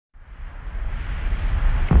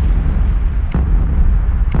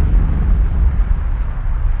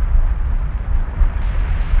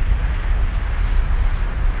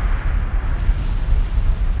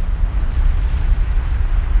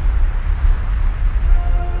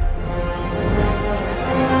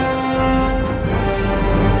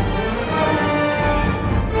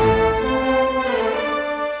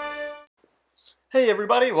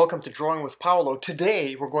everybody, welcome to Drawing with Paolo.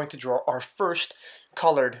 Today we're going to draw our first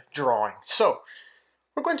colored drawing. So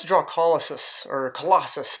we're going to draw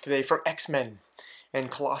Colossus today for X-Men.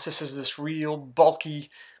 And Colossus is this real bulky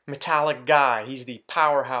metallic guy. He's the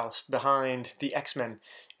powerhouse behind the X-Men,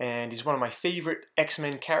 and he's one of my favorite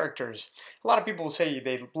X-Men characters. A lot of people say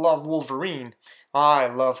they love Wolverine. I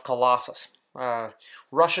love Colossus.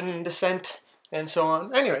 Russian descent and so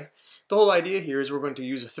on. Anyway, the whole idea here is we're going to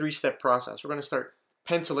use a three-step process. We're going to start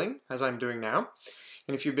penciling, as I'm doing now.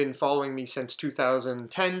 And if you've been following me since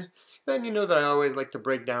 2010, then you know that I always like to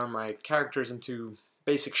break down my characters into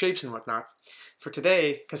basic shapes and whatnot. For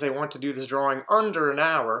today, because I want to do this drawing under an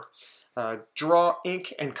hour, draw,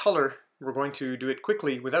 ink, and color, we're going to do it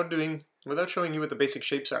quickly without showing you what the basic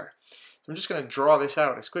shapes are. So I'm just going to draw this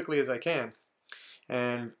out as quickly as I can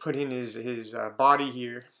and put in his body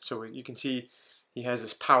here so you can see he has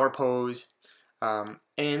this power pose. And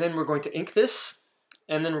then we're going to ink this,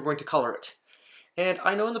 and then we're going to color it. And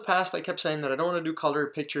I know in the past I kept saying that I don't want to do color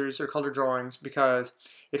pictures or color drawings because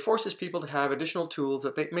it forces people to have additional tools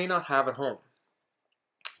that they may not have at home.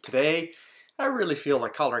 Today, I really feel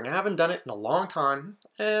like coloring. I haven't done it in a long time,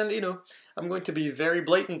 and I'm going to be very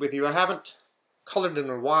blatant with you. I haven't colored in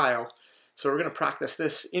a while, so we're going to practice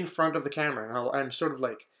this in front of the camera, and I'm sort of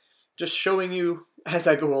like just showing you as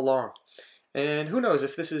I go along. And who knows,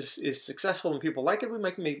 if this is successful and people like it, we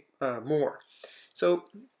might make more. So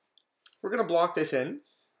we're going to block this in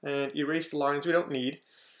and erase the lines we don't need.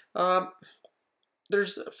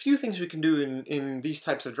 There's a few things we can do in these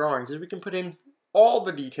types of drawings. Is we can put in all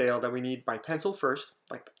the detail that we need by pencil first,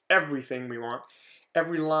 like everything we want,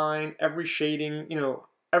 every line, every shading,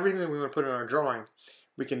 everything that we want to put in our drawing,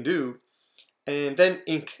 we can do, and then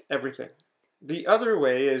ink everything. The other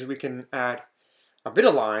way is we can add a bit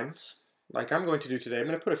of lines, like I'm going to do today. I'm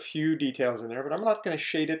going to put a few details in there, but I'm not going to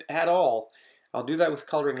shade it at all. I'll do that with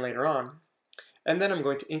coloring later on. And then I'm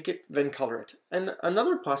going to ink it, then color it. And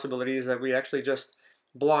another possibility is that we actually just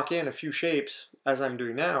block in a few shapes, as I'm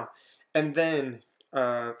doing now, and then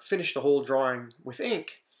finish the whole drawing with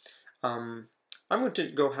ink. I'm going to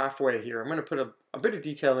go halfway here. I'm going to put a bit of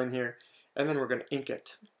detail in here, and then we're going to ink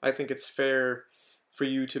it. I think it's fair for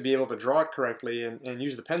you to be able to draw it correctly and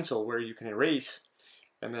use the pencil where you can erase.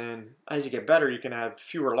 And then as you get better, you can add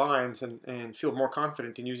fewer lines and feel more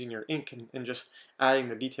confident in using your ink and just adding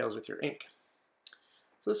the details with your ink.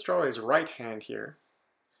 So let's draw his right hand here.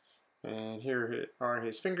 And here are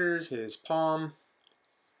his fingers, his palm.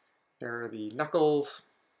 There are the knuckles,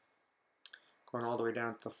 going all the way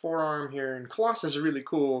down to the forearm here. And Colossus is really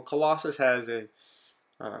cool. Colossus has a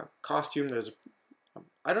costume that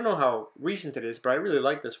I don't know how recent it is, but I really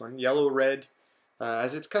like this one. Yellow, red.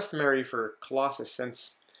 As it's customary for Colossus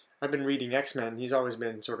since I've been reading X-Men, he's always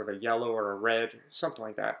been sort of a yellow or a red or something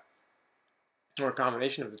like that, or a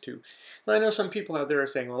combination of the two. And I know some people out there are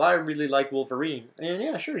saying, well, I really like Wolverine. And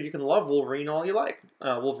yeah, sure, you can love Wolverine all you like.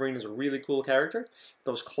 Wolverine is a really cool character,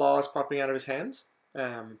 those claws popping out of his hands,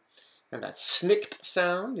 and that snicked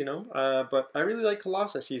sound, but I really like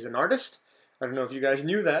Colossus. He's an artist. I don't know if you guys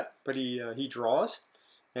knew that, but he draws,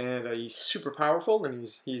 and he's super powerful, and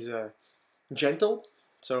he's gentle,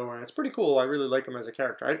 so it's pretty cool. I really like him as a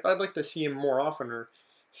character. I'd like to see him more often, or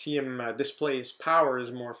see him display his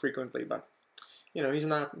powers more frequently, but he's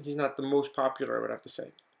not the most popular, I would have to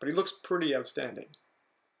say, but he looks pretty outstanding.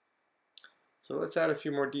 So let's add a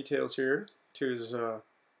few more details here to his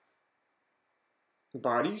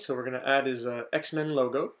body. So we're going to add his X-Men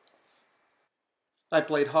logo. I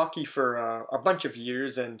played hockey for a bunch of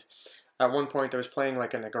years, and at one point I was playing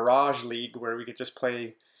like in a garage league where we could just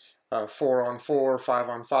play 4-on-4,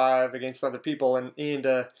 5-on-5 against other people, and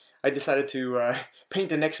I decided to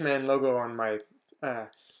paint an X-Men logo on my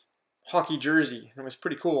hockey jersey. It was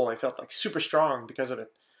pretty cool. I felt like super strong because of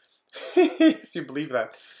it, if you believe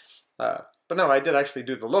that. But no, I did actually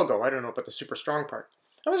do the logo. I don't know about the super strong part.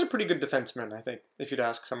 I was a pretty good defenseman, I think. If you'd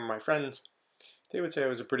ask some of my friends, they would say I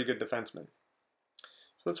was a pretty good defenseman.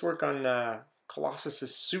 So let's work on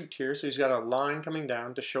Colossus's suit here. So he's got a line coming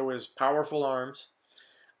down to show his powerful arms.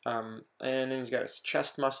 And then he's got his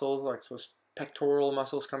chest muscles, like so his pectoral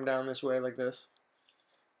muscles come down this way like this.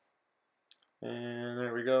 And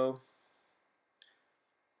there we go.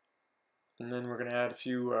 And then we're going to add a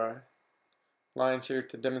few lines here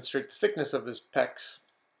to demonstrate the thickness of his pecs.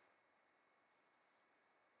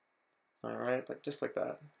 Alright, just like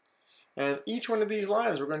that. And each one of these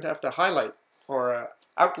lines we're going to have to highlight or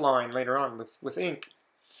outline later on with ink.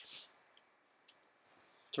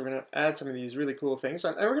 So we're going to add some of these really cool things,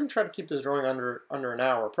 and we're going to try to keep this drawing under an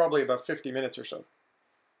hour, probably about 50 minutes or so.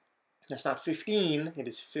 That's not 15, it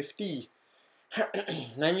is 50.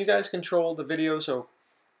 Then you guys control the video, so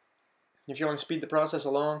If you want to speed the process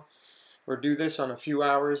along, or do this on a few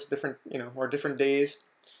hours, different, or different days,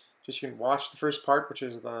 just you can watch the first part, which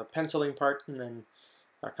is the penciling part, and then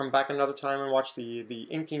come back another time and watch the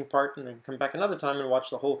inking part, and then come back another time and watch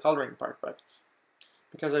the whole coloring part. But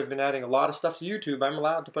because I've been adding a lot of stuff to YouTube, I'm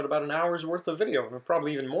allowed to put about an hour's worth of video, and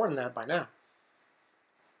probably even more than that by now.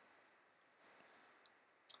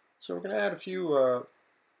 So we're going to add a few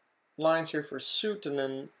lines here for suit, and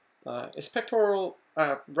then his pectoral,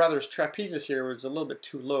 rather his trapezius here was a little bit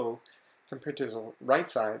too low compared to his right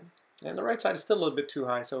side. And the right side is still a little bit too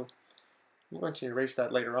high, so I'm going to erase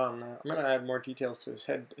that later on. I'm going to add more details to his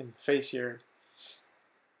head and face here.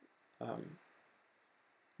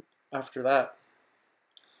 After that,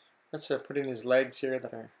 let's put in his legs here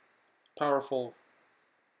that are powerful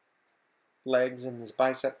legs, and his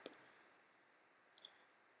bicep,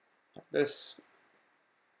 like this.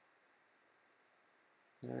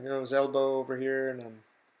 There we go, his elbow over here, and then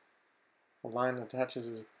a line that attaches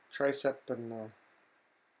his tricep, and of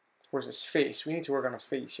course his face. We need to work on a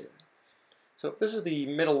face here. So this is the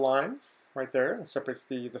middle line right there that separates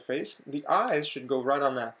the face. The eyes should go right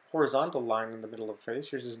on that horizontal line in the middle of the face.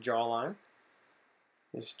 Here's his jawline,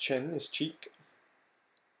 his chin, his cheek,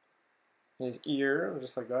 his ear,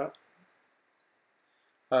 just like that.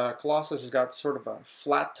 Colossus has got sort of a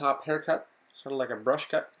flat top haircut, sort of like a brush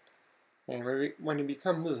cut. And when he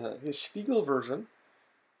becomes his steel version,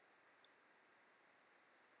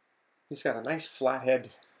 he's got a nice flat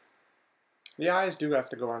head. The eyes do have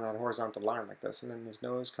to go on that horizontal line like this, and then his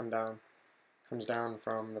nose comes down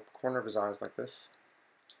from the corner of his eyes like this.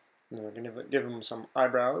 And then we're going to give him some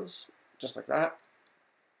eyebrows, just like that.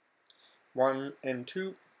 1 and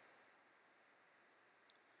 2.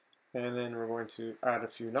 And then we're going to add a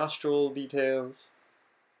few nostril details.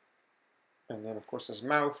 And then, of course, his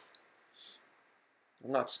mouth.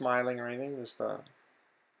 I'm not smiling or anything, just there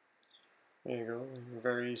you go, a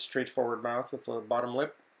very straightforward mouth with a bottom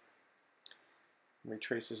lip.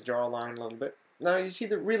 Retrace his jawline a little bit. Now you see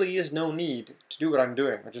there really is no need to do what I'm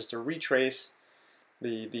doing, which is to retrace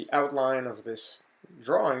the outline of this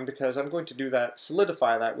drawing, because I'm going to do that,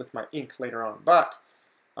 solidify that with my ink later on. But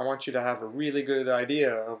I want you to have a really good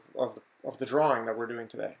idea of the drawing that we're doing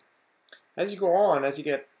today. As you go on, as you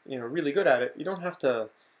get really good at it, you don't have to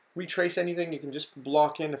retrace anything. You can just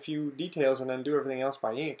block in a few details and then do everything else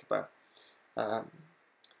by ink. But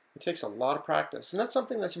it takes a lot of practice, and that's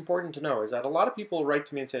something that's important to know. Is that a lot of people write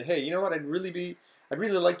to me and say, "Hey, you know what? I'd really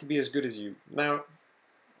like to be as good as you." Now,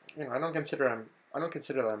 I don't consider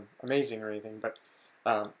them amazing or anything, but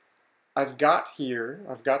I've got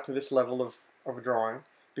to this level of drawing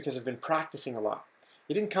because I've been practicing a lot.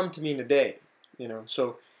 It didn't come to me in a day,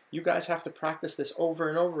 So you guys have to practice this over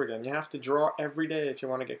and over again. You have to draw every day if you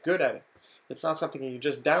want to get good at it. It's not something you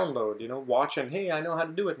just download, watch and, hey, I know how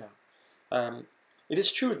to do it now. It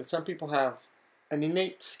is true that some people have an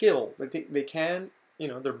innate skill. They can,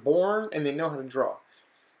 they're born and they know how to draw.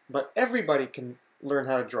 But everybody can learn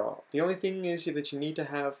how to draw. The only thing is that you need to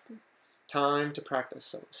have time to practice.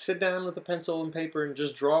 So sit down with a pencil and paper and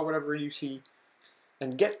just draw whatever you see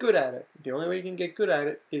and get good at it. The only way you can get good at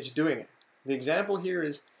it is doing it. The example here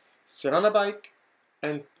is sit on a bike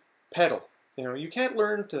and pedal. You can't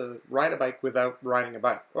learn to ride a bike without riding a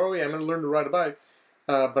bike. Oh yeah, I'm going to learn to ride a bike.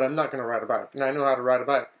 But I'm not going to ride a bike, and I know how to ride a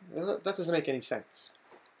bike. That doesn't make any sense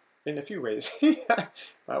in a few ways.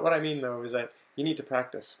 What I mean, though, is that you need to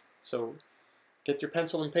practice. So get your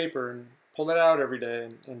pencil and paper and pull it out every day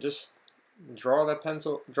and just draw with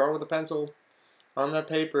a pencil on that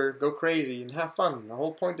paper, go crazy, and have fun. The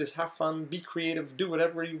whole point is have fun, be creative, do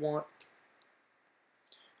whatever you want.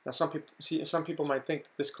 Now, some people might think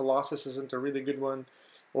that this Colossus isn't a really good one,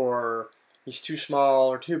 or he's too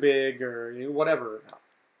small or too big or whatever.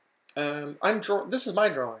 This is my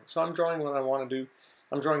drawing, so I'm drawing what I want to do.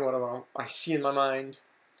 I'm drawing what I see in my mind,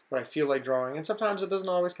 what I feel like drawing, and sometimes it doesn't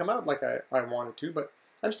always come out like I want it to, but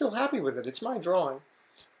I'm still happy with it. It's my drawing,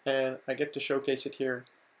 and I get to showcase it here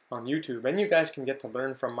on YouTube, and you guys can get to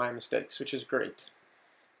learn from my mistakes, which is great.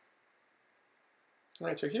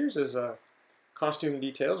 Alright, so here's his costume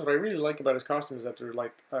details. What I really like about his costume is that they're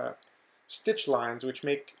like stitch lines, which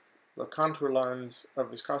make the contour lines of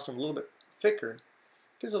his costume a little bit thicker.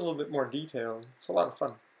 Gives it a little bit more detail. It's a lot of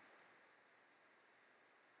fun.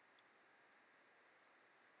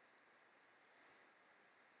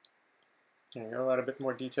 There you go, add a bit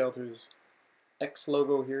more detail to his X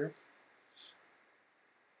logo here.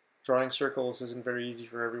 Drawing circles isn't very easy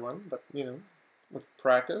for everyone, but with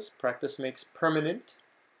practice makes permanent.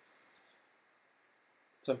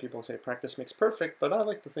 Some people say practice makes perfect, but I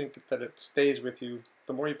like to think that it stays with you.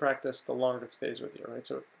 The more you practice, the longer it stays with you, right?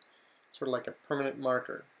 So it's sort of like a permanent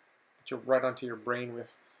marker. that you'll write onto your brain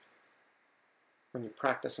with when you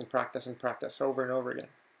practice and practice and practice over and over again.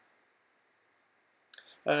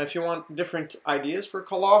 If you want different ideas for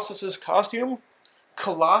Colossus's costume,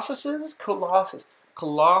 Colossus's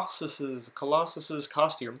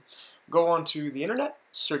costume, go onto the internet,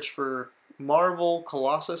 search for Marvel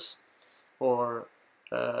Colossus or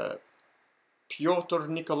Pyotr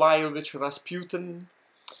Nikolaevich Rasputin,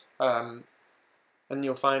 and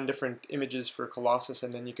you'll find different images for Colossus,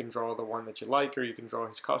 and then you can draw the one that you like, or you can draw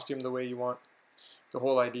his costume the way you want. The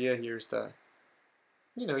whole idea here is to,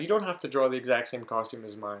 you don't have to draw the exact same costume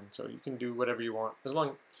as mine, so you can do whatever you want, as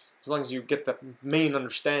long as you get the main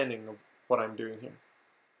understanding of what I'm doing here.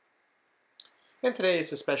 And today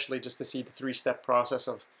is especially just to see the three-step process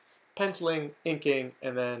of penciling, inking,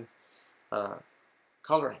 and then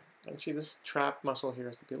coloring. And see, this trap muscle here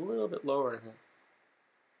has to be a little bit lower, I think.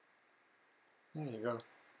 There you go.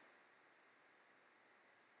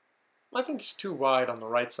 I think it's too wide on the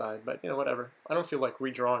right side, but whatever. I don't feel like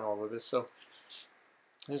redrawing all of this, so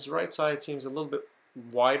his right side seems a little bit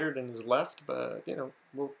wider than his left, but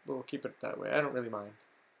we'll keep it that way. I don't really mind.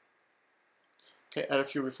 Okay, add a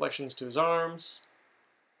few reflections to his arms,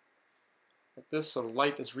 like this, so the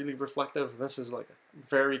light is really reflective. This is like a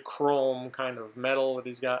very chrome kind of metal that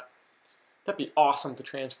he's got. That'd be awesome to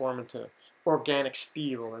transform into organic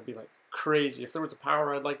steel. That'd be like crazy. If there was a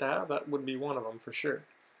power I'd like to have, that would be one of them for sure.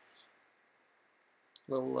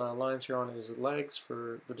 Little lines here on his legs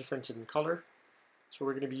for the difference in color. So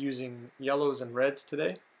we're going to be using yellows and reds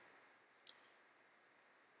today.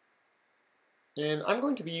 And I'm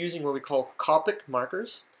going to be using what we call Copic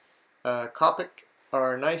markers. Copic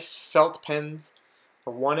are nice felt pens.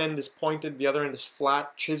 One end is pointed, the other end is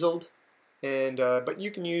flat, chiseled. And but you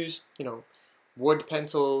can use, wood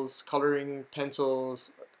pencils, coloring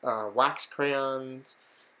pencils, wax crayons,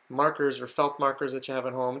 markers or felt markers that you have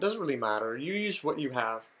at home. It doesn't really matter. You use what you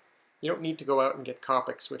have. You don't need to go out and get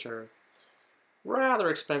Copics, which are rather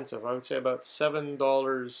expensive. I would say about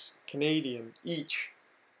 $7 Canadian each.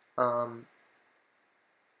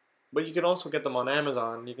 But you can also get them on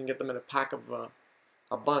Amazon. You can get them in a pack of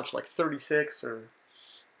a bunch, like 36 or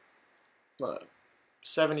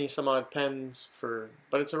 70 some odd pens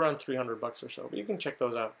but it's around $300 or so. But you can check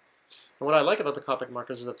those out. And what I like about the Copic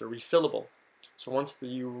markers is that they're refillable. So once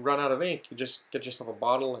you run out of ink, you just get yourself a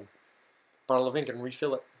bottle of ink and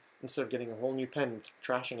refill it instead of getting a whole new pen and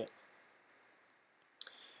trashing it.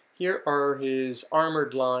 Here are his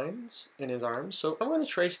armored lines in his arms. So I'm going to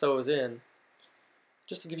trace those in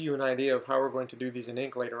just to give you an idea of how we're going to do these in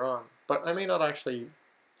ink later on. But I may not actually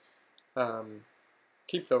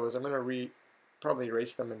keep those. I'm going to probably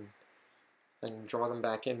erase them and draw them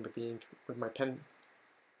back in with the ink with my pen.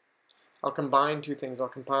 I'll combine two things. I'll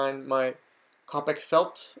combine my Copic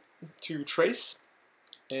felt to trace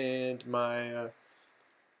and my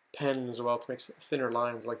pen as well to make thinner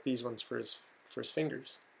lines like these ones for his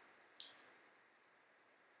fingers.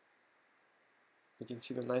 You can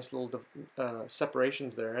see the nice little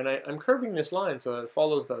separations there. And I'm curving this line so it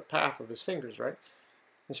follows the path of his fingers, right?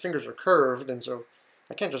 His fingers are curved, and so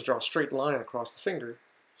I can't just draw a straight line across the finger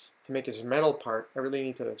to make his metal part. I really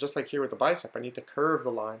need to, just like here with the bicep, I need to curve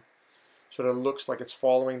the line so that it looks like it's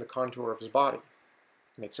following the contour of his body.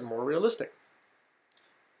 It makes it more realistic.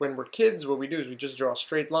 When we're kids, what we do is we just draw a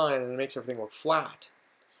straight line and it makes everything look flat.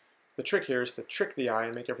 The trick here is to trick the eye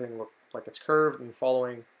and make everything look like it's curved and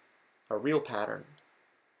following a real pattern,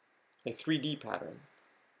 a 3D pattern.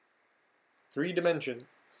 3 dimensions.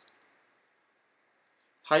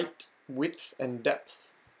 Height, width, and depth.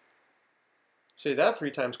 Say that 3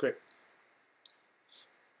 times quick.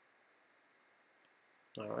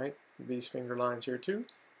 Alright, these finger lines here too.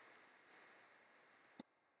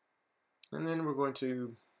 And then we're going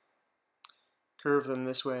to curve them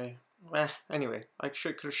this way. Anyway, I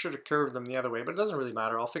should have curved them the other way, but it doesn't really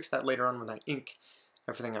matter. I'll fix that later on when I ink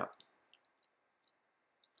everything up.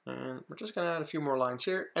 And we're just going to add a few more lines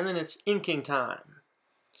here, and then it's inking time.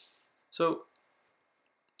 So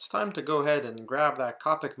it's time to go ahead and grab that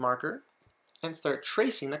Copic marker and start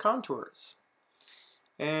tracing the contours.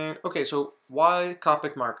 And okay, so why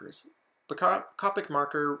Copic markers? The Copic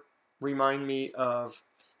marker remind me of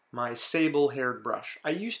my sable-haired brush. I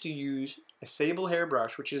used to use a sable-haired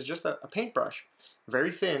brush, which is just a paintbrush,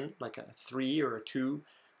 very thin, like a 3 or a 2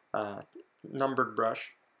 numbered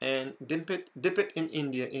brush, and dip it in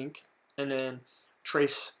India ink, and then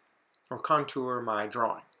trace or contour my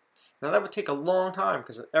drawing. Now that would take a long time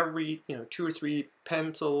because every 2 or 3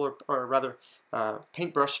 pencil or rather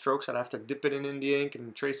paintbrush strokes, I'd have to dip it in India ink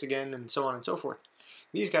and trace again, and so on and so forth.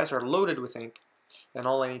 These guys are loaded with ink, and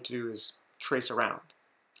all I need to do is trace around.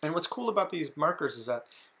 And what's cool about these markers is that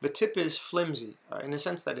the tip is flimsy in the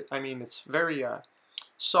sense that it's very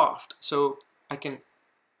soft, so I can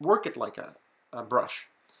work it like a brush.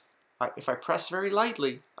 If I press very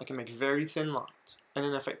lightly, I can make very thin lines. And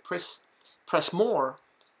then if I press more,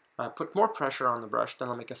 put more pressure on the brush, then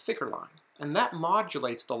I'll make a thicker line. And that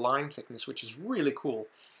modulates the line thickness, which is really cool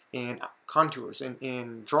in contours,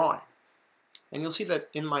 in drawing. And you'll see that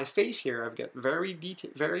in my face here, I've got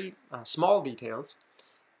very small details,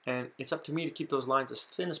 and it's up to me to keep those lines as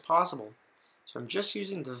thin as possible. So I'm just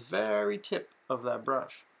using the very tip of that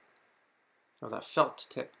brush, of that felt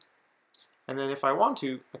tip. And then if I want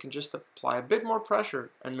to, I can just apply a bit more pressure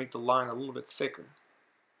and make the line a little bit thicker.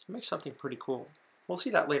 So make something pretty cool. We'll see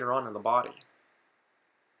that later on in the body.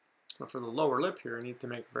 But for the lower lip here, I need to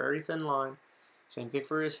make a very thin line. Same thing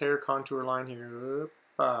for his hair contour line here,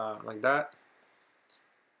 like that.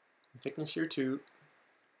 Thickness here too.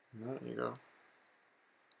 There you go.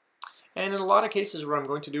 And in a lot of cases, what I'm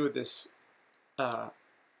going to do with this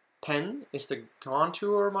pen is to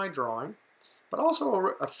contour my drawing, but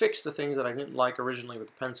also affix the things that I didn't like originally with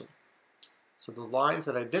the pencil. So the lines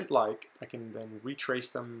that I didn't like, I can then retrace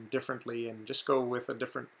them differently and just go with a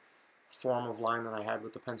different form of line than I had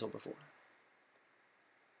with the pencil before.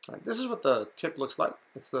 All right, this is what the tip looks like.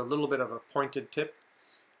 It's a little bit of a pointed tip.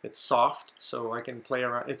 It's soft, so I can play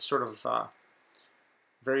around. It's sort of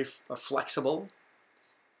very flexible.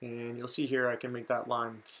 And you'll see here I can make that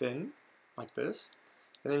line thin, like this.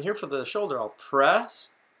 And then here for the shoulder, I'll press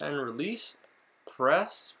and release,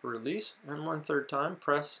 press, release, and one third time,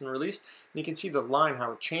 press and release. And you can see the line,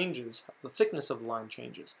 how it changes, the thickness of the line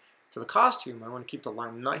changes. For the costume, I want to keep the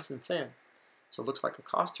line nice and thin, so it looks like a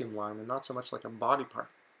costume line and not so much like a body part.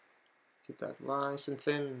 Keep that nice and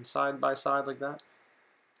thin, side by side like that.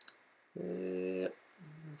 Yep.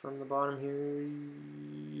 From the bottom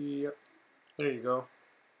here, yep. There you go.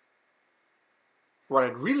 What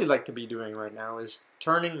I'd really like to be doing right now is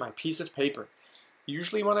turning my piece of paper.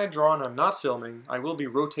 Usually when I draw and I'm not filming, I will be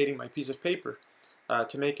rotating my piece of paper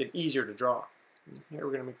to make it easier to draw. Here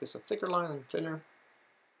we're going to make this a thicker line and thinner.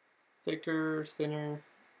 Thicker, thinner.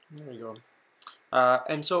 There you go.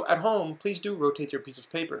 And so at home, please do rotate your piece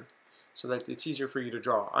of paper so that it's easier for you to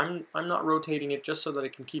draw. I'm not rotating it just so that I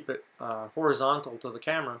can keep it horizontal to the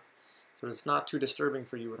camera, so it's not too disturbing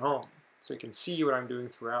for you at home, so you can see what I'm doing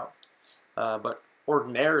throughout. But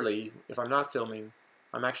ordinarily, if I'm not filming,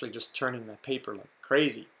 I'm actually just turning that paper like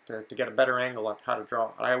crazy to get a better angle on how to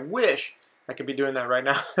draw. I wish I could be doing that right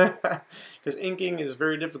now, because inking is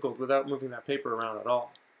very difficult without moving that paper around at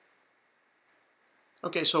all.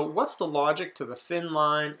 Okay, so what's the logic to the thin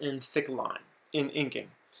line and thick line in inking?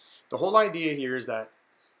 The whole idea here is that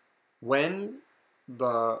when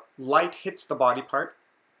the light hits the body part,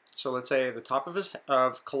 so let's say the top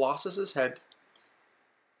of Colossus's head,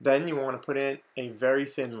 then you want to put in a very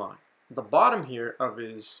thin line. The bottom here of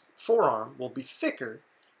his forearm will be thicker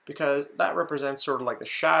because that represents sort of like the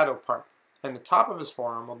shadow part, and the top of his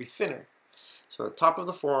forearm will be thinner. So the top of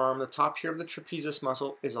the forearm, the top here of the trapezius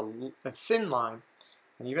muscle is a thin line,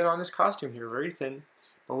 and even on his costume here, very thin.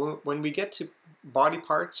 But when we get to body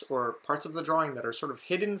parts or parts of the drawing that are sort of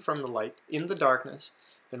hidden from the light in the darkness,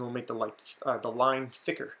 then we'll make the line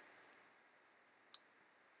thicker.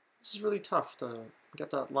 This is really tough to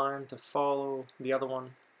get that line to follow the other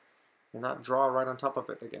one and not draw right on top of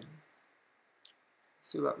it again.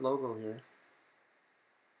 Let's do that logo here.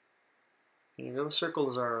 Here you go.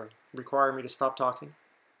 Circles require me to stop talking.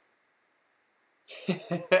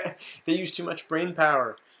 They use too much brain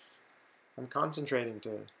power. I'm concentrating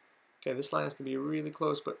to... Okay, this line has to be really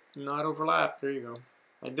close, but not overlap. There you go.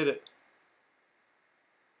 I did it.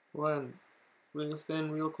 1. Real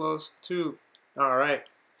thin, real close. 2. Alright.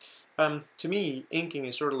 To me, inking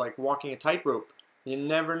is sort of like walking a tightrope. You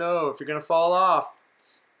never know if you're going to fall off.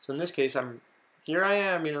 So in this case, here I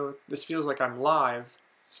am, this feels like I'm live,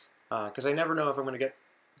 because I never know if I'm going to get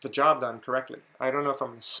the job done correctly. I don't know if I'm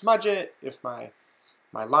going to smudge it, if my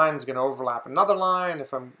line is going to overlap another line,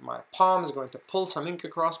 if my palm is going to pull some ink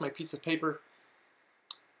across my piece of paper.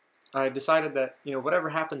 I decided that, whatever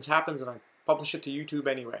happens, happens, and I publish it to YouTube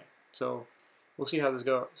anyway. So we'll see how this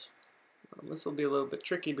goes. This will be a little bit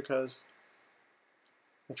tricky because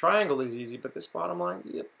the triangle is easy, but this bottom line,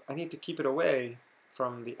 yep, I need to keep it away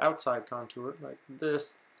from the outside contour, like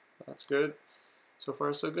this. That's good. So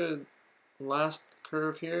far, so good. Last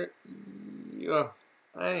curve here. Yeah.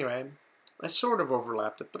 Anyway, I sort of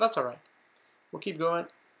overlapped it, but that's alright. We'll keep going.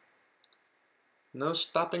 No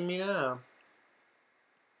stopping me now.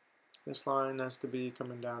 This line has to be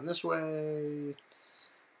coming down this way.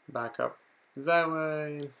 Back up that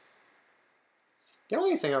way. The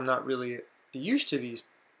only thing I'm not really used to these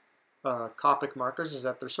Copic markers is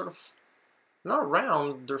that they're sort of not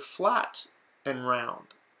round, they're flat and round.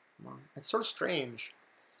 It's sort of strange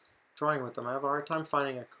drawing with them. I have a hard time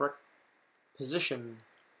finding a correct position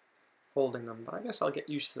holding them, but I guess I'll get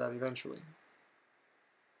used to that eventually.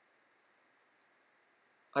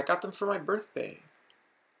 I got them for my birthday,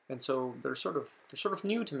 and so they're sort of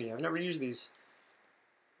new to me. I've never used these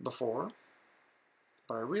before,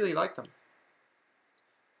 but I really like them.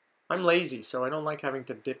 I'm lazy, so I don't like having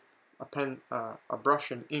to dip a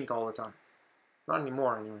brush in ink all the time. Not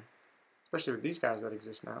anymore, anyway. Especially with these guys that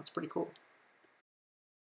exist now. It's pretty cool.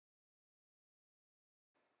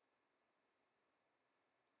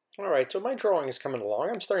 Alright, so my drawing is coming along.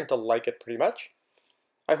 I'm starting to like it pretty much.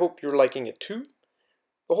 I hope you're liking it too.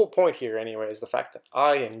 The whole point here, anyway, is the fact that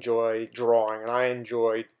I enjoy drawing and I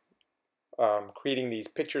enjoy creating these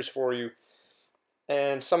pictures for you.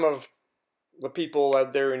 And some of the people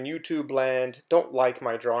out there in YouTube land don't like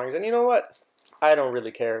my drawings. And you know what? I don't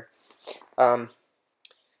really care.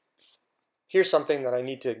 Here's something that I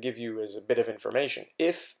need to give you as a bit of information.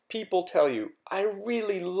 If people tell you, I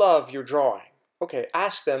really love your drawing, okay,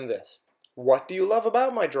 ask them this. What do you love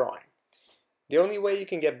about my drawing? The only way you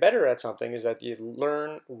can get better at something is that you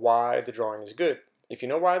learn why the drawing is good. If you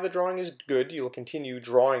know why the drawing is good, you'll continue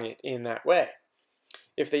drawing it in that way.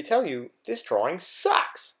 If they tell you, this drawing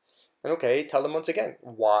sucks, then okay, tell them once again,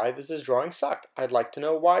 why does this drawing suck? I'd like to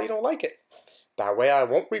know why you don't like it. That way I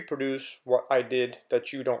won't reproduce what I did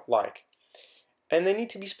that you don't like. And they need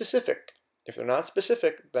to be specific. If they're not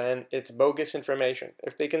specific, then it's bogus information.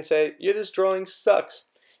 If they can say, yeah, this drawing sucks,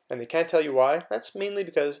 and they can't tell you why, that's mainly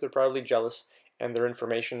because they're probably jealous and their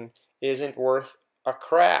information isn't worth a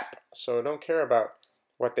crap. So don't care about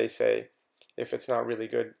what they say if it's not really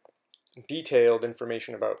good, detailed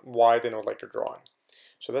information about why they don't like your drawing.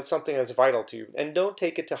 So that's something that's vital to you. And don't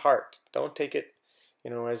take it to heart. Don't take it,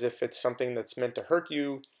 as if it's something that's meant to hurt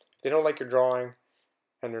you. If they don't like your drawing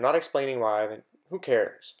and they're not explaining why, then who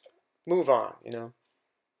cares? Move on,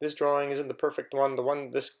 This drawing isn't the perfect one.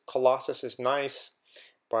 This Colossus is nice,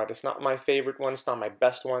 but it's not my favorite one. It's not my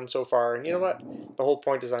best one so far. And you know what? The whole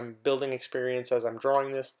point is I'm building experience as I'm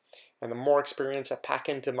drawing this. And the more experience I pack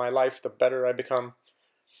into my life, the better I become.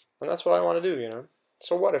 And that's what I want to do,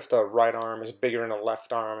 So what if the right arm is bigger than the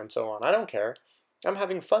left arm and so on? I don't care. I'm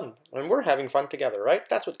having fun. And we're having fun together, right?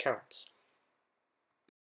 That's what counts.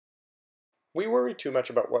 We worry too much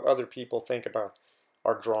about what other people think about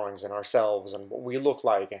our drawings and ourselves and what we look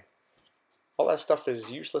like. And all that stuff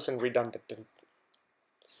is useless and redundant.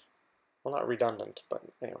 Well, not redundant, but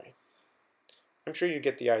anyway. I'm sure you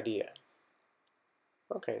get the idea.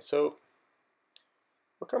 Okay, so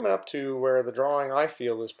we're coming up to where the drawing I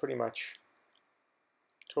feel is pretty much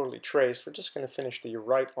totally traced. We're just going to finish the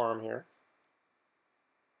right arm here.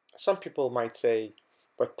 Some people might say,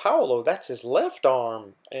 but Paolo, that's his left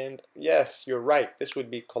arm. And yes, you're right. This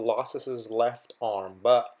would be Colossus's left arm.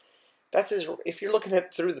 But that's his, if you're looking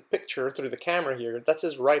at through the picture, through the camera here, that's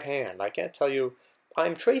his right hand. I can't tell you,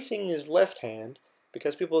 I'm tracing his left hand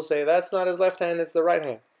because people say that's not his left hand, it's the right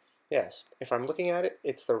hand. Yes, if I'm looking at it,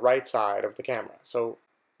 it's the right side of the camera. So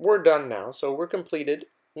we're done now. So we're completed.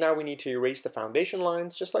 Now we need to erase the foundation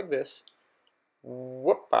lines just like this.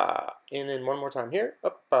 Whoop-ah. And then one more time here.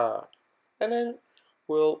 Up-ah. And then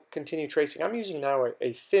we'll continue tracing. I'm using now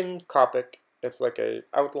a thin Copic. It's like a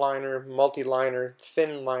outliner, multi-liner,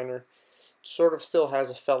 thin liner. Sort of still has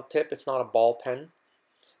a felt tip. It's not a ball pen.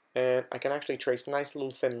 And I can actually trace nice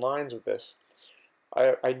little thin lines with this.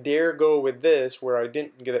 I dare go with this where I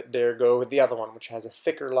didn't dare go with the other one, which has a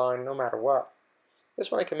thicker line no matter what. This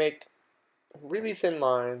one I can make really thin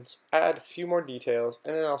lines, add a few more details,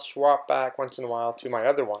 and then I'll swap back once in a while to my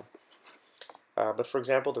other one. But for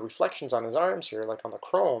example, the reflections on his arms here, like on the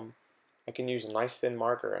chrome, I can use a nice thin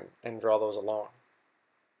marker and draw those along.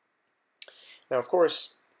 Now, of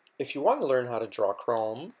course, if you want to learn how to draw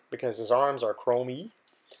chrome, because his arms are chromey,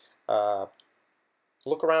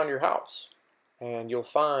 look around your house, and you'll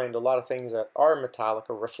find a lot of things that are metallic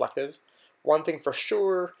or reflective. One thing for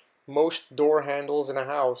sure, most door handles in a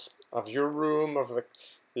house, of your room, of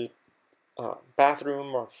the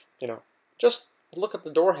bathroom, of, just look at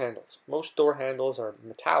the door handles. Most door handles are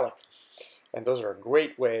metallic, and those are a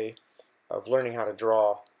great way of learning how to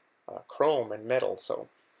draw chrome and metal. So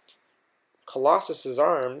Colossus's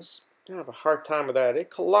arms, I have a hard time with that.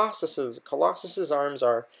 Colossus's arms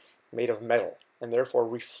are made of metal and therefore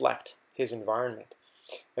reflect his environment.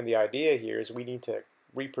 And the idea here is we need to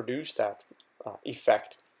reproduce that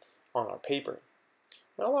effect on our paper.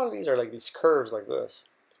 And a lot of these are like these curves like this.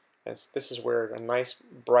 And this is where a nice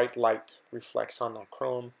bright light reflects on that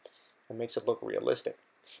chrome and makes it look realistic.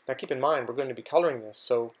 Now keep in mind, we're going to be coloring this,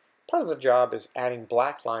 so part of the job is adding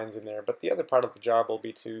black lines in there, but the other part of the job will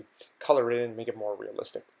be to color it in and make it more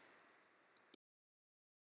realistic.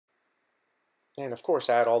 And of course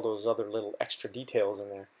add all those other little extra details in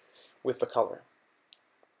there with the color.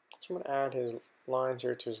 So I'm going to add his lines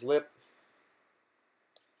here to his lip,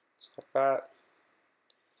 just like that.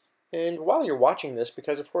 And while you're watching this,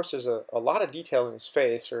 because of course there's a lot of detail in his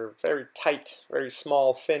face, or very tight, very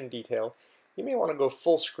small, thin detail, you may want to go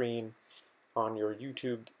full screen on your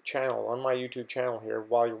YouTube channel, on my YouTube channel here,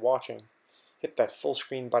 while you're watching. Hit that full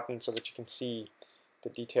screen button so that you can see the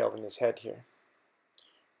detail in his head here.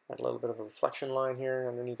 Add a little bit of a reflection line here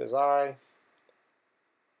underneath his eye,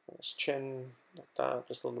 on his chin, like that,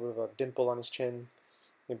 just a little bit of a dimple on his chin,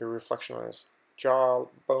 maybe a reflection on his jaw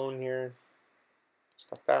bone here,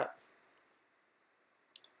 just like that.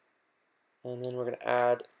 And then we're going to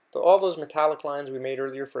add all those metallic lines we made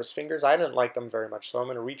earlier for his fingers. I didn't like them very much, so I'm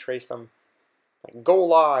going to retrace them. Like go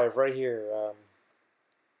live right here,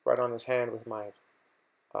 right on his hand with my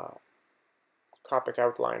Copic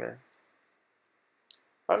outliner.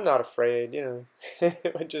 I'm not afraid, you know.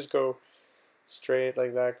 I just go straight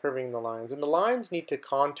like that, curving the lines. And the lines need to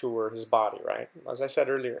contour his body, right? As I said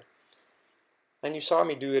earlier. And you saw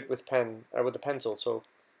me do it with the pencil, so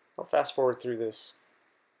I'll fast forward through this.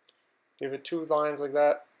 Give it 2 lines like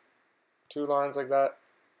that, 2 lines like that,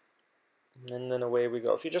 and then away we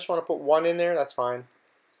go. If you just want to put 1 in there, that's fine.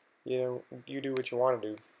 You know, you do what you want to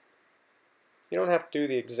do. You don't have to do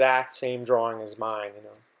the exact same drawing as mine, you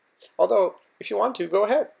know. Although, if you want to, go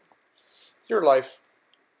ahead. It's your life.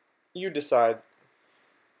 You decide.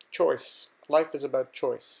 Choice. Life is about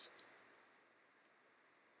choice.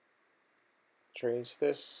 Trace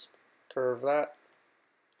this, curve that,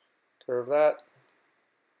 curve that.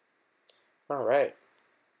 All right.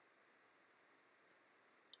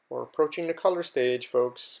 We're approaching the color stage,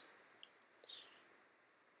 folks.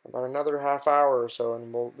 About another half hour or so,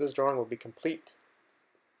 and this drawing will be complete.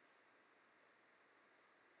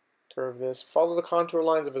 Curve this. Follow the contour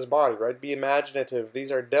lines of his body, right? Be imaginative.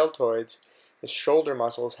 These are deltoids. His shoulder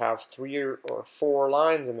muscles have 3 or 4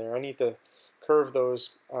 lines in there. I need to curve those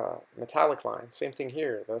metallic lines. Same thing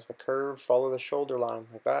here. That's the curve. Follow the shoulder line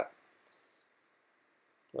like that.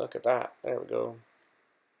 Look at that. There we go.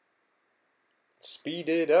 Speed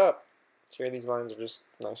it up. Here these lines are just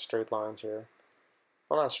nice straight lines here.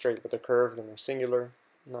 Well, not straight, but they're curved and they're singular,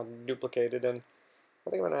 not duplicated. And I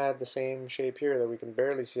think I'm going to add the same shape here that we can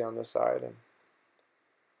barely see on this side and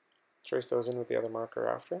trace those in with the other marker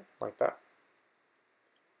after, like that.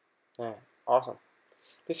 Yeah, awesome.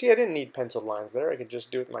 You see, I didn't need penciled lines there. I could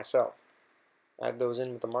just do it myself. Add those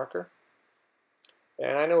in with the marker.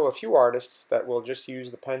 And I know a few artists that will just use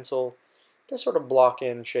the pencil to sort of block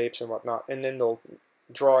in shapes and whatnot, and then they'll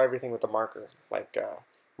draw everything with the marker, like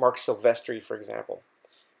Mark Silvestri, for example.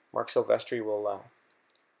 Mark Silvestri will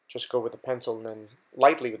just go with the pencil and then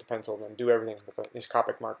lightly with the pencil and then do everything with his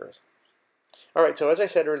Copic markers. Alright, so as I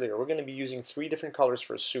said earlier, we're going to be using 3 different colors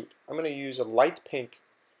for a suit. I'm going to use a light pink,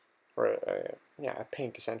 or a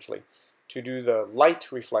pink essentially, to do the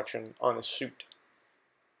light reflection on his suit.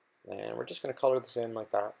 And we're just going to color this in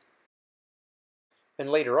like that. And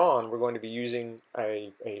later on, we're going to be using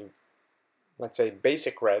a let's say,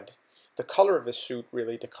 basic red, the color of his suit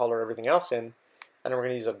really to color everything else in, and we're going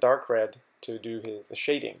to use a dark red to do the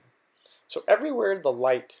shading. So everywhere the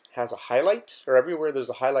light has a highlight, or everywhere there's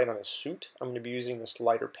a highlight on his suit, I'm going to be using this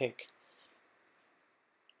lighter pink.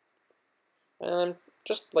 And I'm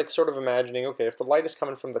just like sort of imagining, okay, if the light is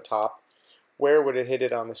coming from the top, where would it hit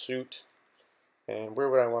it on the suit? And where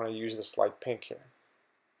would I want to use this light pink here?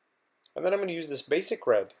 And then I'm going to use this basic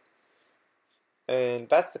red. And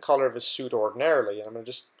that's the color of his suit ordinarily. And I'm going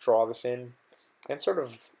to just draw this in and sort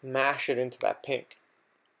of mash it into that pink.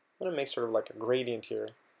 I'm going to make sort of like a gradient here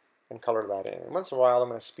and color that in. And once in a while I'm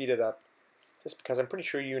going to speed it up just because I'm pretty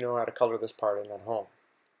sure you know how to color this part in at home.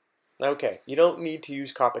 Okay, you don't need to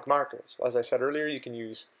use Copic markers. As I said earlier, you can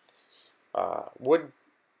use wood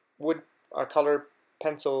color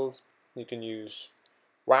pencils, you can use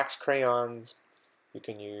wax crayons, you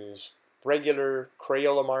can use regular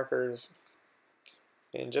Crayola markers,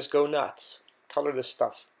 and just go nuts. Color this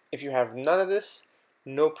stuff. If you have none of this,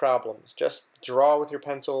 no problems. Just draw with your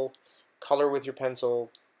pencil, color with your pencil.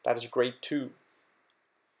 That is great too.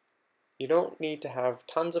 You don't need to have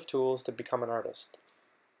tons of tools to become an artist.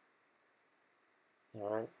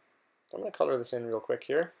 Alright, I'm going to color this in real quick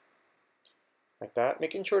here. Like that,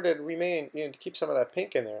 making sure to to keep some of that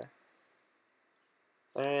pink in there.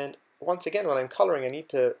 And once again, when I'm coloring, I need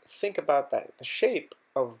to think about the shape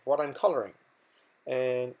of what I'm coloring.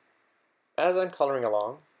 And as I'm coloring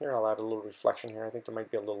along, here I'll add a little reflection here. I think there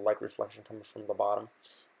might be a little light reflection coming from the bottom.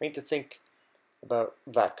 I need to think about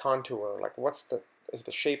that contour. Like, is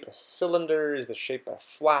the shape a cylinder? Is the shape a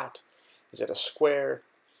flat? Is it a square?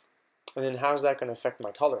 And then how's that going to affect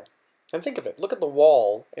my color? And think of it. Look at the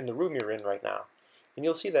wall in the room you're in right now. And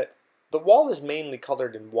you'll see that the wall is mainly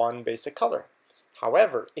colored in one basic color.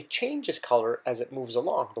 However, it changes color as it moves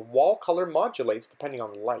along. The wall color modulates depending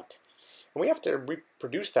on the light. And we have to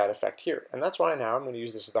reproduce that effect here. And that's why now I'm going to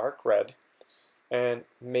use this dark red and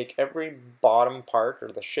make every bottom part,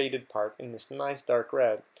 or the shaded part, in this nice dark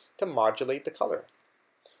red to modulate the color.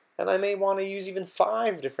 And I may want to use even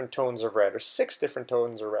 5 different tones of red or 6 different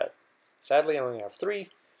tones of red. Sadly, I only have 3,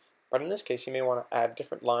 but in this case you may want to add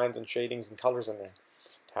different lines and shadings and colors in there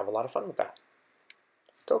to have a lot of fun with that.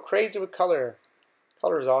 Go crazy with color.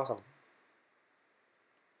 Color is awesome.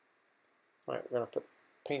 Alright, we're going to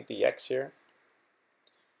paint the X here.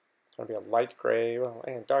 It's going to be a light gray, well,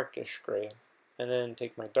 and a darkish gray. And then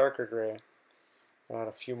take my darker gray and add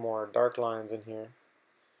a few more dark lines in here.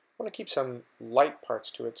 I want to keep some light parts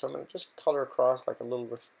to it, so I'm going to just color across like a little,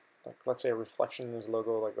 like let's say a reflection in his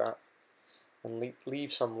logo like that, and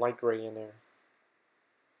leave some light gray in there.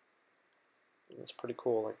 It's pretty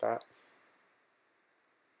cool like that.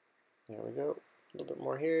 There we go. A little bit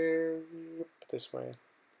more here, this way,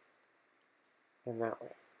 and that way.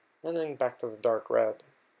 And then back to the dark red.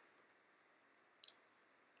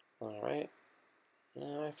 Alright.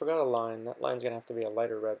 I forgot a line. That line's going to have to be a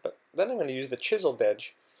lighter red, but then I'm going to use the chiseled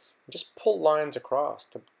edge and just pull lines across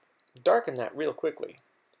to darken that real quickly.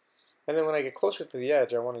 And then when I get closer to the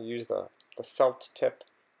edge, I want to use the felt tip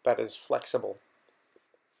that is flexible.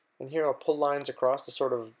 And here I'll pull lines across to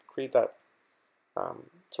sort of create that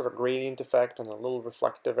sort of gradient effect and a little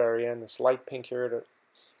reflective area, and this light pink here to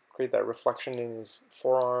create that reflection in his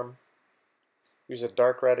forearm. Use a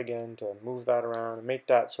dark red again to move that around and make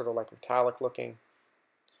that sort of like metallic looking.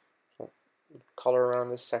 Color around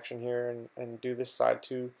this section here and do this side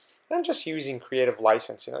too. And I'm just using creative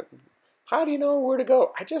license. You know, how do you know where to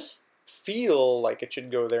go? I just feel like it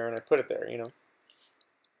should go there and I put it there, you know.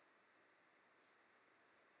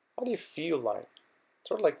 How do you feel like?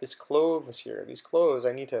 Sort of like these clothes here. These clothes,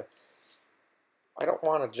 I don't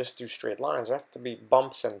want to just do straight lines. There have to be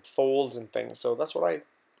bumps and folds and things. So that's what I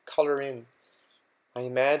color in. I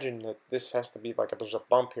imagine that this has to be like there's a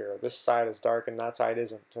bump here. This side is dark and that side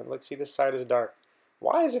isn't. And look, see, this side is dark.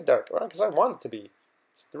 Why is it dark? Well, because I want it to be.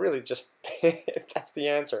 It's really just, that's the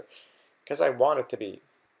answer. Because I want it to be.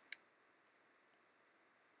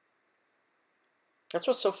 That's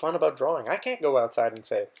what's so fun about drawing. I can't go outside and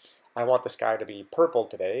say, I want the sky to be purple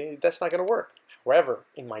today. That's not going to work. However,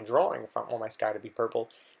 in my drawing, if I want my sky to be purple,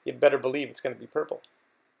 you better believe it's going to be purple.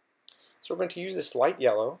 So we're going to use this light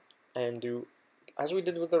yellow and do, as we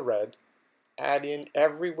did with the red, add in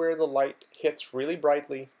everywhere the light hits really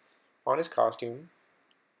brightly on his costume,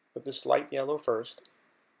 with this light yellow first.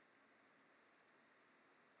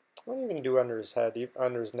 I won't even do under his head,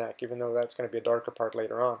 under his neck, even though that's going to be a darker part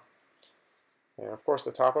later on. And of course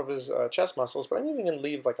the top of his chest muscles, but I'm even going to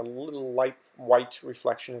leave like a little light white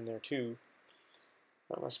reflection in there too.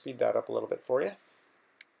 I'm going to speed that up a little bit for you.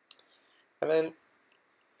 And then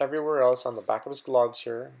everywhere else on the back of his gloves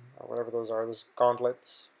here, or whatever those are, those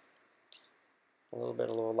gauntlets, a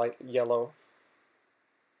little light yellow.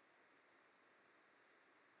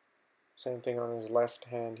 Same thing on his left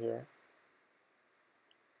hand here.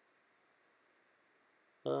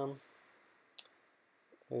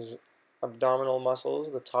 His abdominal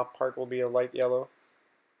muscles, the top part will be a light yellow.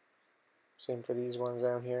 Same for these ones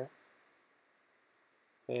down here.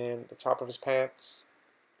 And the top of his pants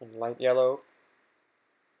in light yellow.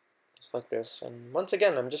 Just like this. And once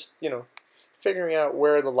again, I'm just, you know, figuring out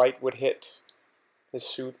where the light would hit his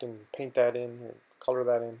suit and paint that in, or color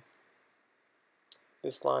that in.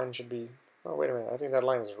 This line should be, oh wait a minute, I think that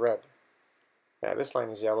line is red. Yeah, this line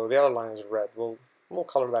is yellow, the other line is red. We'll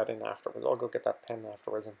color that in afterwards. I'll go get that pen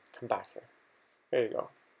afterwards and come back here. There you go.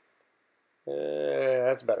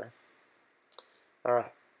 That's better.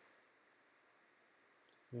 Alright.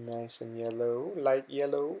 Nice and yellow, light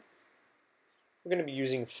yellow. We're going to be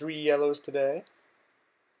using 3 yellows today.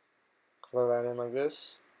 Color that in like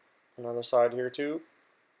this. Another side here too.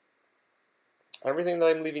 Everything that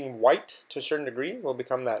I'm leaving white to a certain degree will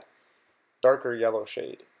become that darker yellow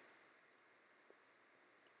shade.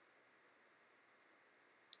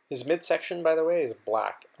 His midsection, by the way, is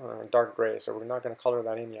black, dark gray, so we're not going to color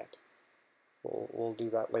that in yet. We'll do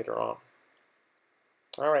that later on.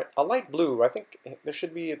 Alright, a light blue. I think there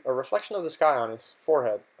should be a reflection of the sky on his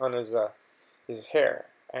forehead, on his hair.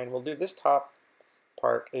 And we'll do this top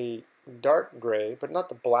part a dark gray, but not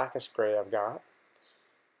the blackest gray I've got.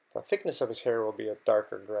 The thickness of his hair will be a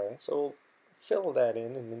darker gray. So we'll fill that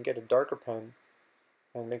in and then get a darker pen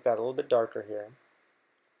and make that a little bit darker here.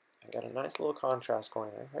 And get a nice little contrast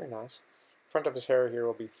going there. Very nice. Front of his hair here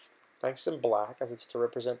will be nice and black, as it's to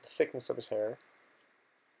represent the thickness of his hair.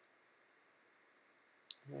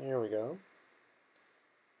 There we go.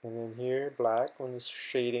 And then here, black when it's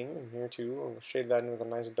shading, and here too, we'll shade that in with a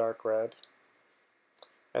nice dark red.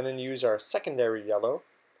 And then use our secondary yellow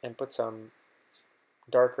and put some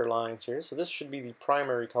darker lines here. So this should be the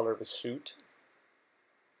primary color of his suit.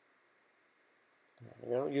 There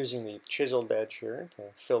we go, using the chiseled edge here to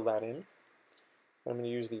fill that in. I'm going to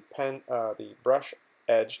use the the brush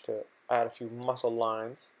edge to add a few muscle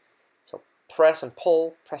lines. So press and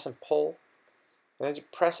pull, press and pull. And as you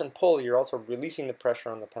press and pull, you're also releasing the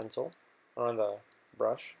pressure on the pencil, or on the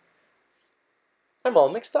brush. I'm all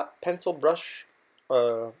mixed up. Pencil, brush,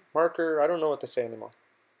 marker, I don't know what to say anymore.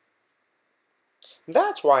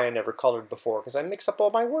 That's why I never colored before, because I mix up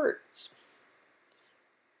all my words.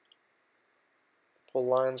 Pull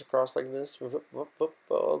lines across like this, whoop, whoop, whoop,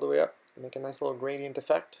 all the way up. Make a nice little gradient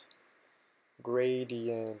effect.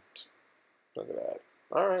 Gradient. Look at that.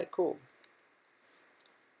 Alright, cool.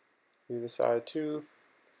 Do the side too.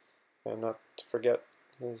 And not to forget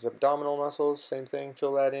his abdominal muscles, same thing,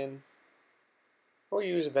 fill that in. We'll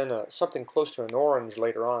use then something close to an orange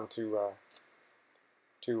later on to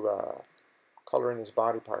color in his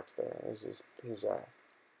body parts there, his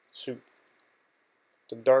suit.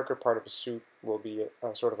 The darker part of his suit will be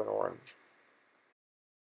sort of an orange.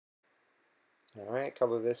 Alright,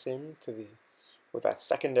 color this in with that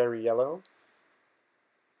secondary yellow.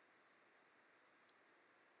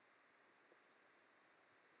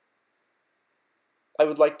 I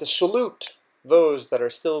would like to salute those that are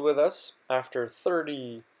still with us after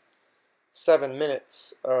 37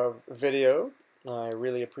 minutes of video. I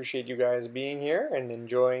really appreciate you guys being here and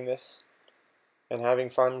enjoying this and having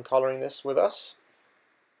fun coloring this with us.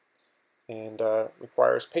 And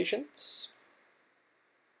requires patience.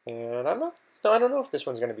 And I don't know if this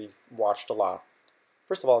one's going to be watched a lot.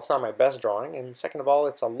 First of all, it's not my best drawing, and second of all,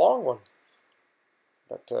 it's a long one.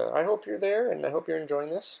 But I hope you're there, and I hope you're enjoying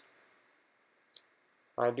this.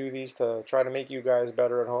 I do these to try to make you guys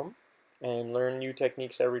better at home and learn new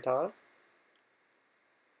techniques every time.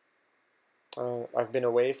 I've been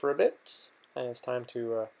away for a bit, and it's time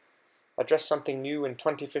to address something new in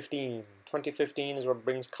 2015. 2015 is what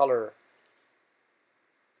brings color.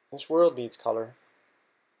 This world needs color.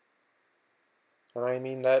 And I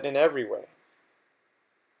mean that in every way.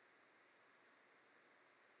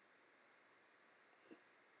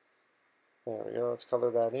 There we go, let's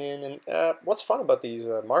color that in. And what's fun about these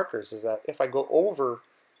markers is that if I go over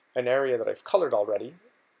an area that I've colored already,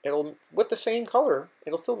 with the same color,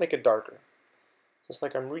 it'll still make it darker. Just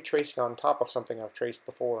like I'm retracing on top of something I've traced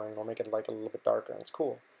before, and it'll make it like a little bit darker, and it's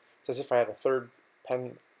cool. It's as if I had a third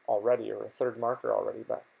pen already, or a third marker already,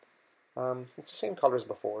 but it's the same color as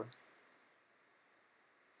before.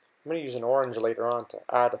 I'm going to use an orange later on to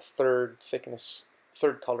add a third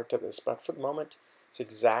color to this, but for the moment, it's the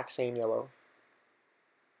exact same yellow.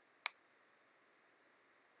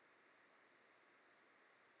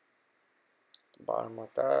 The bottom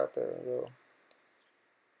like that, there we go.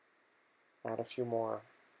 Add a few more.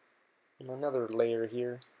 And another layer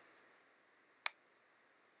here.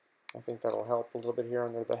 I think that'll help a little bit here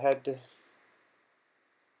under the head.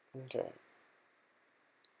 Okay.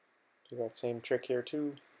 Do that same trick here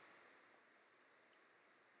too.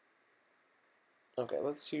 Okay,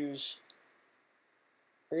 we're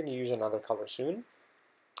going to use another color soon.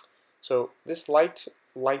 So this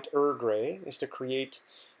lighter gray is to create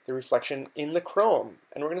the reflection in the chrome.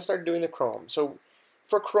 And we're going to start doing the chrome. So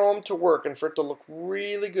for chrome to work and for it to look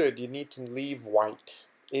really good, you need to leave white.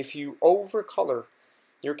 If you overcolor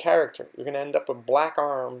your character, you're going to end up with black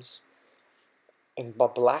arms and a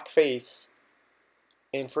black face.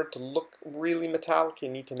 And for it to look really metallic, you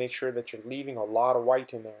need to make sure that you're leaving a lot of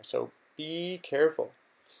white in there. So be careful.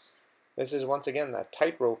 This is once again that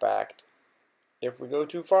tightrope act. If we go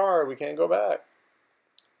too far, we can't go back.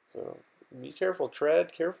 So be careful,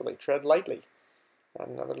 tread carefully, tread lightly. Add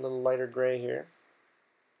another little lighter gray here.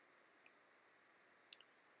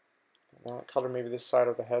 Now color maybe this side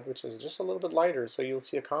of the head, which is just a little bit lighter, so you'll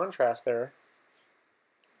see a contrast there.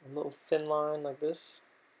 A little thin line like this.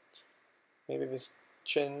 Maybe this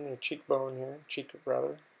chin or cheekbone here, cheek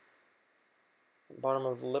rather. Bottom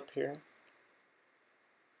of the lip here.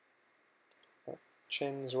 That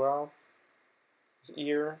chin as well. His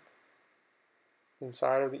ear.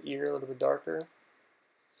 Inside of the ear a little bit darker.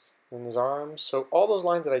 And his arms. So all those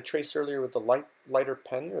lines that I traced earlier with the lighter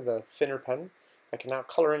pen or the thinner pen, I can now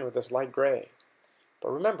color in with this light gray.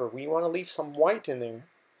 But remember, we want to leave some white in there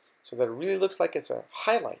so that it really looks like it's a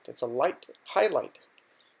highlight. It's a light highlight.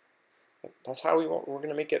 That's how we're going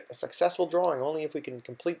to make it a successful drawing, only if we can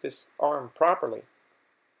complete this arm properly,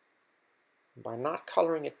 by not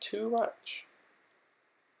coloring it too much.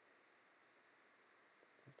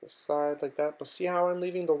 This side like that, but see how I'm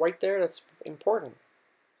leaving the white there? That's important.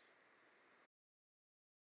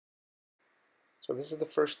 So this is the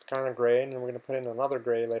first kind of gray, and then we're going to put in another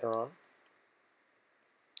gray later on.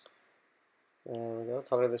 There we go,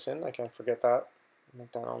 color this in, I can't forget that.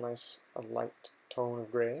 Make that all nice, a light tone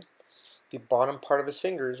of gray. The bottom part of his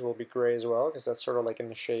fingers will be gray as well, because that's sort of like in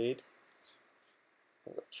the shade.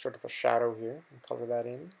 Sort of a shadow here, and color that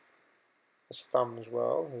in. His thumb as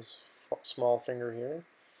well, his small finger here.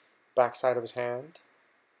 Back side of his hand.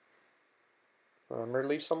 Remember to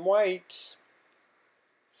leave some white.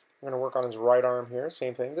 I'm going to work on his right arm here,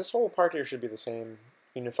 same thing. This whole part here should be the same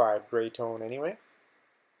unified gray tone anyway.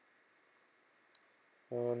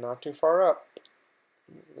 And not too far up.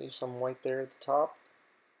 Leave some white there at the top.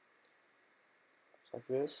 Just like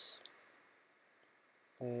this.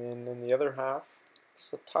 And then the other half, it's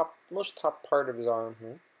the most top part of his arm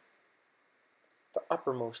here. The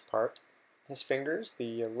uppermost part. His fingers,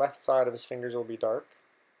 the left side of his fingers will be dark.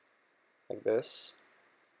 Like this.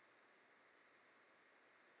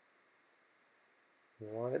 You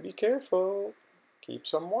want to be careful. Keep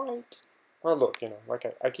some white. Well, look,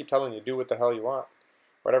 like I keep telling you, do what the hell you want.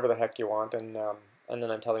 Whatever the heck you want, and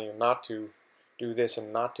then I'm telling you not to do this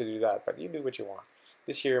and not to do that, but you do what you want.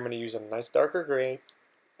 This here I'm going to use a nice darker gray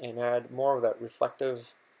and add more of that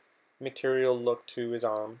reflective material look to his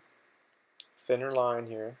arm. Thinner line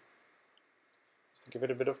here, just to give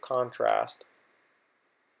it a bit of contrast.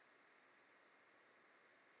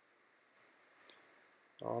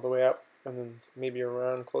 All the way up, and then maybe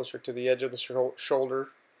around closer to the edge of the shoulder.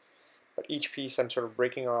 But each piece I'm sort of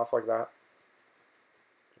breaking off like that.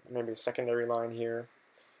 Maybe a secondary line here,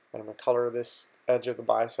 and I'm going to color this edge of the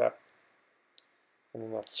bicep, and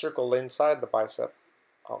then that circle inside the bicep,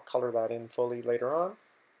 I'll color that in fully later on.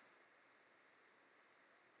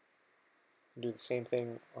 Do the same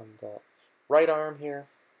thing on the right arm here,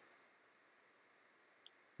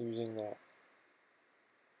 using that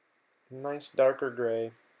nice darker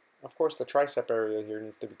gray. Of course the tricep area here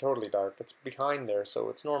needs to be totally dark. It's behind there, so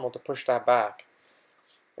it's normal to push that back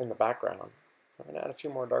in the background. I'm going to add a few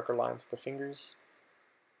more darker lines to the fingers.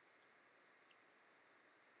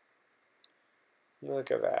 Look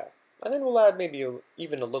at that. And then we'll add maybe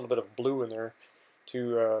even a little bit of blue in there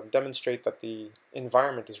to demonstrate that the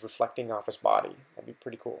environment is reflecting off his body. That'd be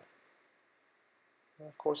pretty cool. And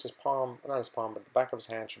of course his palm, not his palm, but the back of his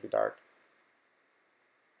hand should be dark.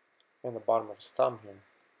 And the bottom of his thumb here.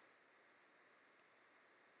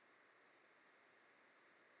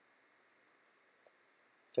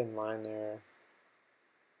 Thin line there.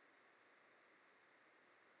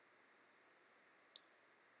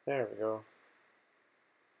 There we go.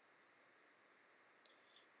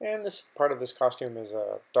 And this part of this costume is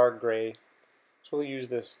a dark gray. So we'll use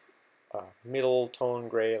this middle tone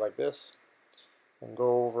gray like this and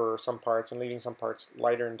go over some parts and leaving some parts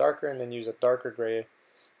lighter and darker, and then use a darker gray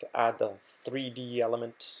to add the 3D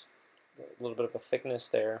element, a little bit of a thickness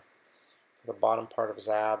there to the bottom part of his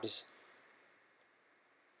abs.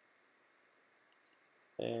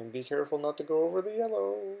 And be careful not to go over the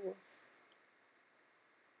yellow.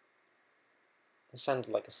 It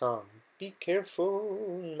sounded like a song. Be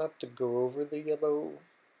careful not to go over the yellow.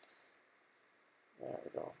 There we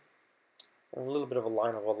go. And a little bit of a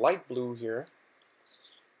line of a light blue here.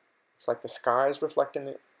 It's like the sky's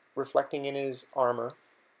reflecting in his armor.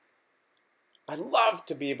 I'd love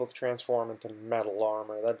to be able to transform into metal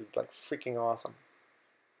armor. That'd be like freaking awesome.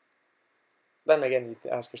 Then again,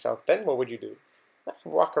 you'd ask yourself, then what would you do?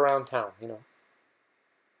 Walk around town, And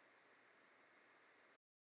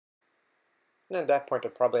at that point,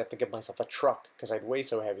 I'd probably have to get myself a truck because I'd weigh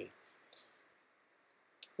so heavy.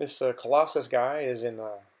 This Colossus guy is in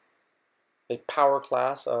a power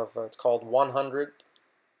class of, it's called 100.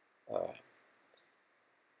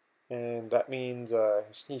 And that means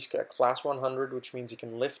he's got class 100, which means he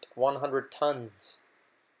can lift 100 tons.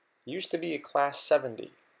 He used to be a class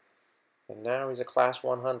 70. And now he's a class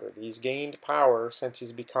 100. He's gained power since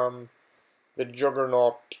he's become the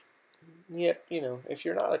juggernaut. Yep, if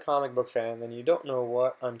you're not a comic book fan, then you don't know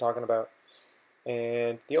what I'm talking about.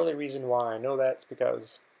 And the only reason why I know that is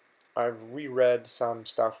because I've reread some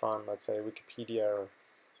stuff on, let's say, Wikipedia or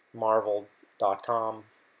Marvel.com,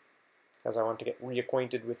 because I want to get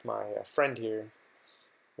reacquainted with my friend here,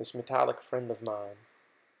 this metallic friend of mine.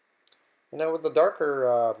 And now with the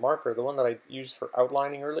darker marker, the one that I used for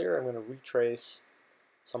outlining earlier, I'm going to retrace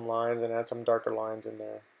some lines and add some darker lines in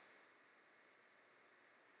there.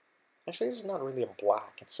 Actually, this is not really a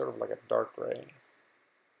black. It's sort of like a dark gray.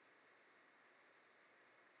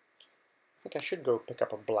 I think I should go pick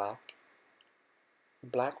up a black.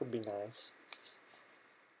 Black would be nice.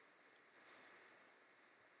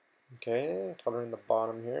 Okay, coloring the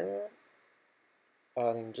bottom here.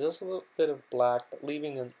 Adding just a little bit of black, but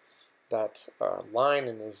leaving that line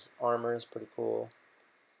in his armor is pretty cool.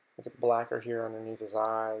 Make it blacker here underneath his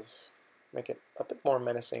eyes. Make it a bit more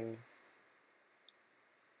menacing.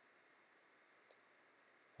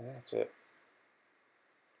 That's it.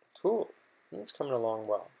 Cool. It's coming along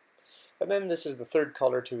well. And then this is the third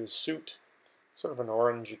color to his suit. Sort of an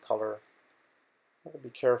orangey color. I have to be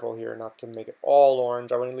careful here not to make it all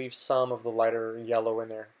orange. I want to leave some of the lighter yellow in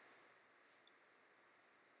there.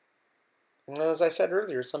 And as I said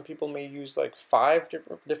earlier, some people may use like 5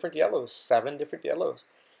 different yellows, 7 different yellows,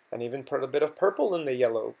 and even put a bit of purple in the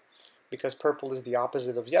yellow, because purple is the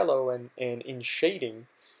opposite of yellow, and in shading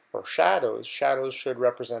or shadows, shadows should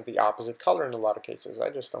represent the opposite color in a lot of cases. I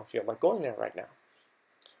just don't feel like going there right now.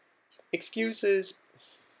 Excuses.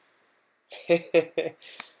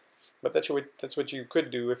 But that's what you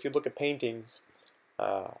could do. If you look at paintings,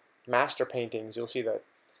 master paintings, you'll see that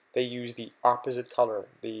they use the opposite color,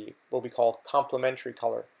 what we call complementary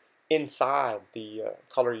color, inside the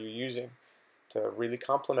color you're using to really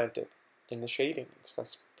complement it in the shading.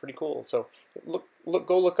 That's pretty cool. So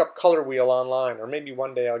go look up color wheel online, or maybe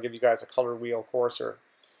one day I'll give you guys a color wheel course, or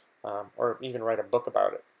even write a book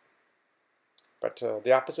about it. But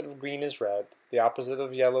the opposite of green is red, the opposite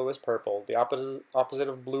of yellow is purple, the opposite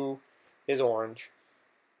of blue is orange,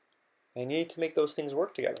 and you need to make those things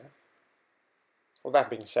work together. Well,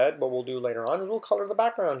 that being said, what we'll do later on is we'll color the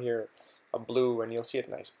background here a blue, and you'll see it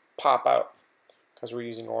nice pop out because we're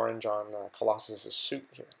using orange on Colossus' suit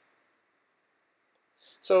here.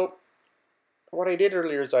 So what I did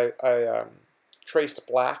earlier is I traced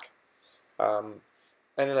black, and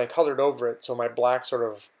then I colored over it, so my black sort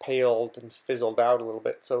of paled and fizzled out a little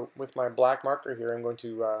bit. So with my black marker here, I'm going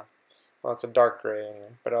to, well, it's a dark gray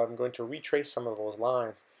anyway, but I'm going to retrace some of those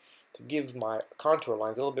lines to give my contour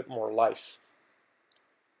lines a little bit more life,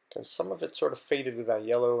 because some of it sort of faded with that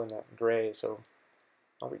yellow and that gray. So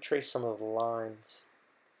I'll retrace some of the lines.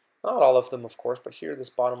 Not all of them, of course, but here this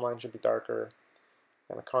bottom line should be darker,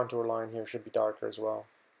 and the contour line here should be darker as well.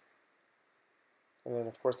 And then,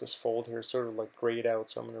 of course, this fold here is sort of like grayed out,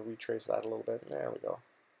 so I'm going to retrace that a little bit. There we go.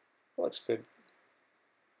 That looks good.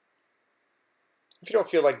 If you don't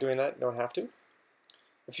feel like doing that, you don't have to.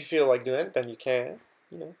 If you feel like doing it, then you can,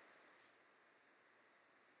 you know.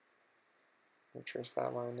 Retrace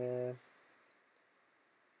that line there.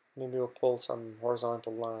 Maybe we'll pull some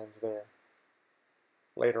horizontal lines there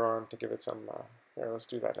later on to give it some, here, let's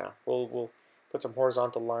do that now. We'll put some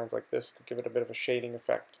horizontal lines like this to give it a bit of a shading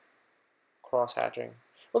effect. Cross hatching.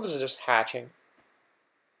 Well, this is just hatching.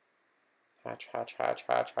 Hatch, hatch, hatch,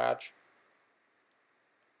 hatch, hatch.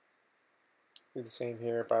 Do the same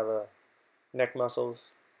here by the neck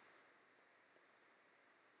muscles.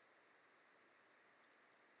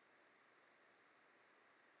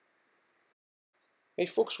 Hey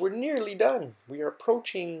folks, we're nearly done. We are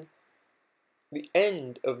approaching the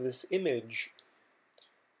end of this image.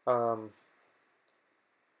 It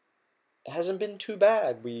hasn't been too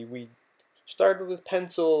bad. We started with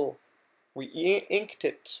pencil, we inked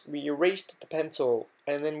it, we erased the pencil,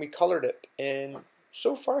 and then we colored it. And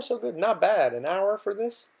so far so good. Not bad. An hour for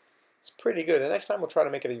this? It's pretty good. And next time we'll try to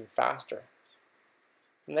make it even faster.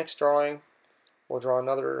 Next drawing, we'll draw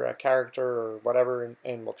another character or whatever,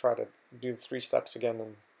 and we'll try to do the 3 steps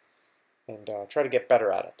again and try to get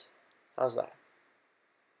better at it. How's that?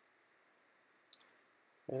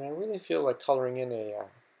 And I really feel like coloring in a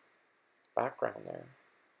background there.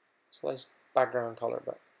 It's a nice background color,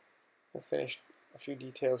 but I finished a few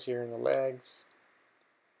details here in the legs,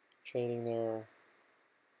 shading there,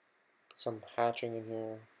 put some hatching in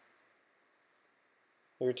here.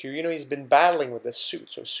 Here too, you know, he's been battling with this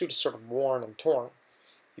suit, so his suit is sort of worn and torn.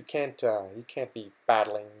 You can't be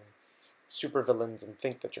battling supervillains and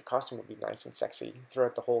think that your costume will be nice and sexy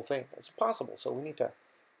throughout the whole thing. It's impossible, so we need to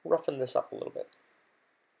roughen this up a little bit.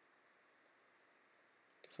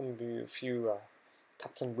 Give him a few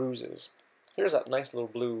cuts and bruises. Here's that nice little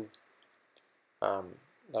blue that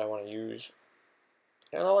I want to use.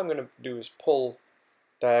 And all I'm going to do is pull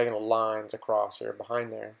diagonal lines across here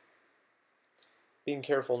behind there. Being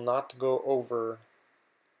careful not to go over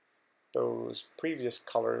those previous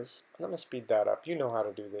colors. I'm going to speed that up. You know how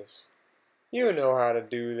to do this. You know how to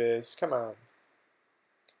do this. Come on.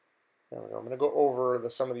 There we go. I'm going to go over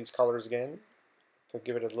some of these colors again to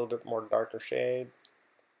give it a little bit more darker shade.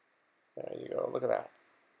 There you go. Look at that.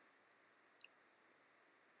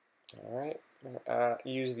 All right, I'm gonna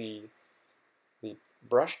use the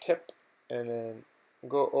brush tip and then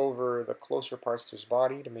go over the closer parts to his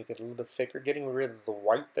body to make it a little bit thicker, getting rid of the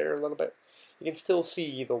white there a little bit. You can still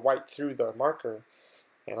see the white through the marker,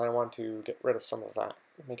 and I want to get rid of some of that,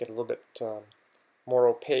 make it a little bit more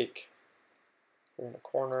opaque. Here in the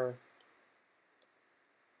corner,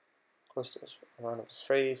 close to around his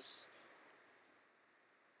face.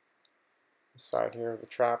 The side here of the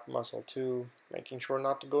trap muscle too, making sure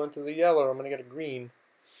not to go into the yellow. I'm going to get a green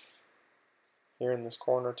here in this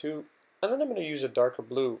corner too. And then I'm going to use a darker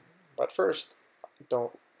blue. But first,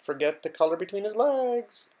 don't forget the color between his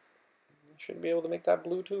legs. You should be able to make that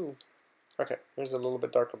blue too. Okay, here's a little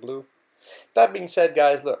bit darker blue. That being said,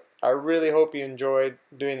 guys, look, I really hope you enjoyed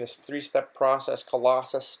doing this 3-step process,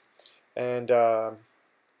 Colossus. And,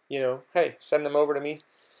 you know, hey, send them over to me.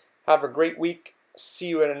 Have a great week. See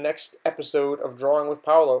you in the next episode of Drawing with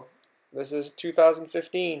Paolo. This is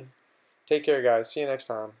 2015. Take care, guys. See you next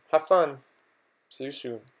time. Have fun. See you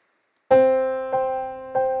soon.